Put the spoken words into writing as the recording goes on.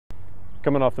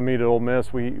coming off the meet at Ole Miss,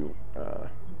 you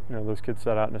know, those kids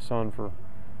sat out in the sun for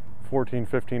 14,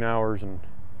 15 hours and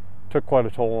took quite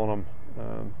a toll on them.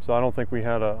 So I don't think we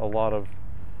had a lot of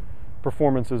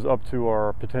performances up to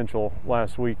our potential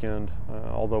last weekend,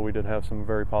 although we did have some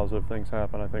very positive things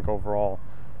happen. I think overall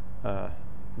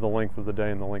the length of the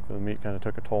day and the length of the meet kind of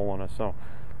took a toll on us. So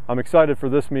I'm excited for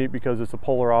this meet because it's a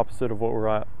polar opposite of what we were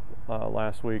at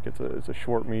last week. It's a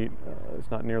short meet.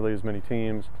 It's not nearly as many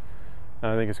teams.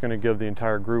 And I think it's going to give the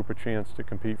entire group a chance to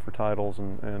compete for titles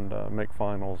and make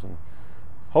finals and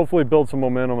hopefully build some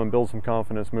momentum and build some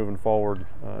confidence moving forward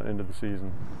into the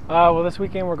season. Well, this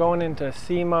weekend we're going into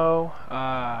SEMO.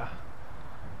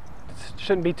 It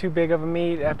shouldn't be too big of a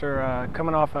meet after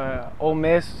coming off Ole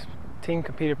Miss. Team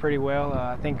competed pretty well.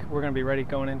 I think we're going to be ready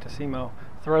going into SEMO.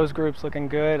 Throws group's looking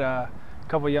good. A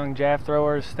couple young jab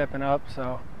throwers stepping up,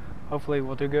 so hopefully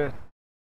we'll do good.